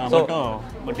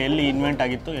 ಬಟ್ ಎಲ್ಲಿ ಇನ್ವೆಂಟ್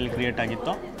ಆಗಿತ್ತು, ಎಲ್ಲಿ ಕ್ರಿಯೇಟ್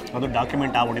ಆಗಿತ್ತು, ಅದು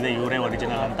ಡಾಕ್ಯುಮೆಂಟ್ ಆಗ್ಬಿಟ್ಟಿದೆ ಇವರೇ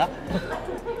ಒರಿಜಿನಲ್ ಅಂತ.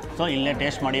 ಸೊ ಇಲ್ಲೇ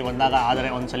ಟೇಸ್ಟ್ ಮಾಡಿ ಬಂದಾಗ ಆದರೆ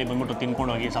ಒಂದ್ಸಲ ಬಂದ್ಬಿಟ್ಟು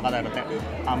ತಿನ್ಕೊಂಡು ಹೋಗಿ ಸಖತ್ತಾಗಿರುತ್ತೆ.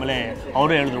 ಆಮೇಲೆ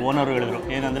ಅವರು ಹೇಳಿದ್ರು, ಓನರು ಹೇಳಿದ್ರು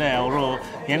ಏನಂದರೆ, ಅವರು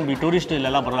ಏನು ಟೂರಿಸ್ಟ್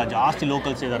ಇಲ್ಲೆಲ್ಲ ಬರೋಲ್ಲ, ಜಾಸ್ತಿ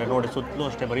ಲೋಕಲ್ಸ್ ಇದ್ದಾರೆ ನೋಡಿ. ಸುತ್ತಲೂ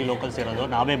ಅಷ್ಟೇ ಬರೀ ಲೋಕಲ್ಸ್ ಇರೋದು,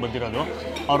 ನಾವೇ ಬಂದಿರೋದು.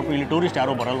 ಅವ್ರು ಇಲ್ಲಿ ಟೂರಿಸ್ಟ್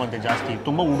ಯಾರೂ ಬರೋಲ್ವಂತೆ ಜಾಸ್ತಿ.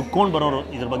 ತುಂಬ ಹುಡ್ಕೊಂಡು ಬರೋರು,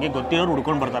 ಇದ್ರ ಬಗ್ಗೆ ಗೊತ್ತಿರೋರು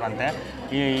ಹುಡ್ಕೊಂಡು ಬರ್ತಾರಂತೆ.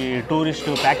 ಈ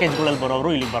ಟೂರಿಸ್ಟು ಪ್ಯಾಕೇಜ್ಗಳಲ್ಲಿ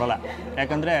ಬರೋರು ಇಲ್ಲಿಗೆ ಬರೋಲ್ಲ.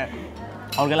 ಯಾಕಂದರೆ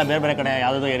ಅವ್ರಿಗೆಲ್ಲ ಬೇರೆ ಕಡೆ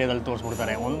ಯಾವುದೋ ಏರಿಯಾದಲ್ಲಿ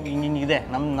ತೋರಿಸ್ಬಿಡ್ತಾರೆ. ಹಿಂಗಿದೆ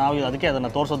ನಾವು ಅದಕ್ಕೆ ಅದನ್ನು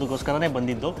ತೋರಿಸೋದಕ್ಕೋಸ್ಕರನೇ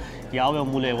ಬಂದಿದ್ದು. ಯಾವ್ಯಾವ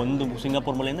ಮೂಲೆ, ಒಂದು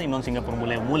ಸಿಂಗಾಪುರ್ ಮೂಲೆಯಿಂದ ಇನ್ನೊಂದು ಸಿಂಗಾಪುರ್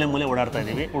ಮೂಲೆ ಓಡಾಡ್ತಾ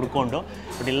ಇದ್ದೀವಿ ಹುಡ್ಕೊಂಡು.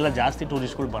 ಬಟ್ ಇಲ್ಲೆಲ್ಲ ಜಾಸ್ತಿ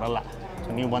ಟೂರಿಸ್ಟ್ಗಳು ಬರೋಲ್ಲ. ಸೊ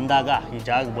ನೀವು ಬಂದಾಗ ಈ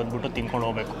ಜಾಗಕ್ಕೆ ಬಂದುಬಿಟ್ಟು ತಿನ್ಕೊಂಡು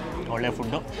ಹೋಗಬೇಕು. ಒಳ್ಳೆ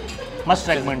ಫುಡ್ಡು, ಮಸ್ಟ್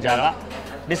ರೆಕಮೆಂಡ್ ಜಾಗ.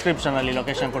 ಡಿಸ್ಕ್ರಿಪ್ಷನಲ್ಲಿ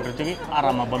ಲೊಕೇಶನ್ ಕೊಟ್ಟಿರ್ತೀವಿ,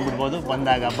 ಆರಾಮಾಗಿ ಬಂದುಬಿಡ್ಬೋದು.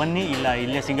 ಬಂದಾಗ ಬನ್ನಿ.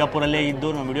 ಇಲ್ಲೇ ಸಿಂಗಾಪುರಲ್ಲೇ ಇದ್ದು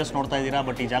ನಾವು ವೀಡಿಯೋಸ್ ನೋಡ್ತಾ ಇದ್ದೀರಾ,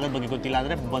 ಬಟ್ ಈ ಜಾಗದ ಬಗ್ಗೆ ಗೊತ್ತಿಲ್ಲ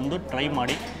ಅಂದರೆ ಬಂದು ಟ್ರೈ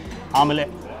ಮಾಡಿ. ಆಮೇಲೆ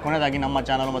ಕೊನೆಯದಾಗಿ ನಮ್ಮ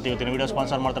ಚಾನಲ್ ಮತ್ತು ಇವತ್ತಿನ ವೀಡಿಯೋ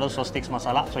ಸ್ಪಾನ್ಸರ್ ಮಾಡ್ತಿರೋದು ಸ್ವಸ್ತಿಕ್ಸ್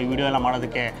ಮಸಾಲ. ಸೊ ಈ ವಿಡಿಯೋ ಎಲ್ಲ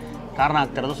ಮಾಡೋದಕ್ಕೆ ಕಾರಣ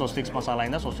ಆಗ್ತಿರೋದು ಸ್ವಸ್ತಿಕ್ಸ್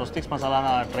ಮಸಾಲೆಯಿಂದ. ಸೊ ಸ್ವಸ್ತಿಕ್ಸ್ ಮಸಾಲಾನ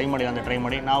ಟ್ರೈ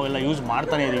ಮಾಡಿ. ನಾವೆಲ್ಲ ಯೂಸ್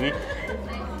ಮಾಡ್ತಾನೇ ಇದ್ದೀವಿ.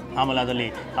 ಆಮೇಲೆ ಅದರಲ್ಲಿ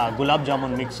ಗುಲಾಬ್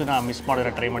ಜಾಮೂನ್ ಮಿಕ್ಸನ್ನ ಮಿಸ್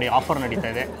ಮಾಡಿದ್ರೆ ಟ್ರೈ ಮಾಡಿ. ಆಫರ್ ನಡೀತಾ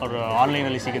ಇದೆ, ಅವರು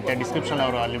ಆನ್ಲೈನಲ್ಲಿ ಸಿಗುತ್ತೆ. ಡಿಸ್ಕ್ರಿಪ್ಷನಲ್ಲಿ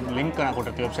ಅವರು ಅಲ್ಲಿ ಲಿಂಕನ್ನು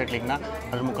ಕೊಟ್ಟಿರ್ತೀವಿ, ವೆಬ್ಸೈಟ್ ಲಿಂಕ್ನ.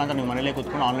 ಅದ್ರ ಮುಖಾಂತರ ನೀವು ಮನೇಲೇ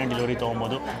ಕೂತ್ಕೊಂಡು ಆನ್ಲೈನ್ ಡೆಲಿವರಿ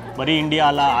ತೊಗೊಬೋದು. ಬರೀ ಇಂಡಿಯಾ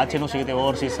ಅಲ್ಲ, ಆಚೆನೂ ಸಿಗುತ್ತೆ,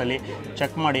 ಓವರ್ಸೀಸಲ್ಲಿ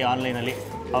ಚೆಕ್ ಮಾಡಿ ಆನ್ಲೈನಲ್ಲಿ.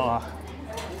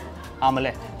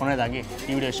 ಆಮೇಲೆ ಕೊನೆಯದಾಗಿ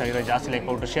ಈ ವಿಡಿಯೋ ಇಷ್ಟ ಆಗಿರೋ ಜಾಸ್ತಿ ಲೈಕ್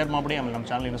ಕೊಟ್ಟು ಶೇರ್ ಮಾಡಿಬಿಡಿ. ಆಮೇಲೆ ನಮ್ಮ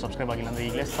ಚಾನಲ್ ಇನ್ನೂ ಸಬ್ಸ್ಕ್ರೈಬ್ ಆಗಿಲ್ಲ ಅಂದರೆ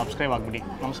ಈಗಲೇ ಸಬ್ಸ್ಕ್ರೈಬ್ ಆಗಿಬಿಡಿ.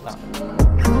 ನಮಸ್ಕಾರ.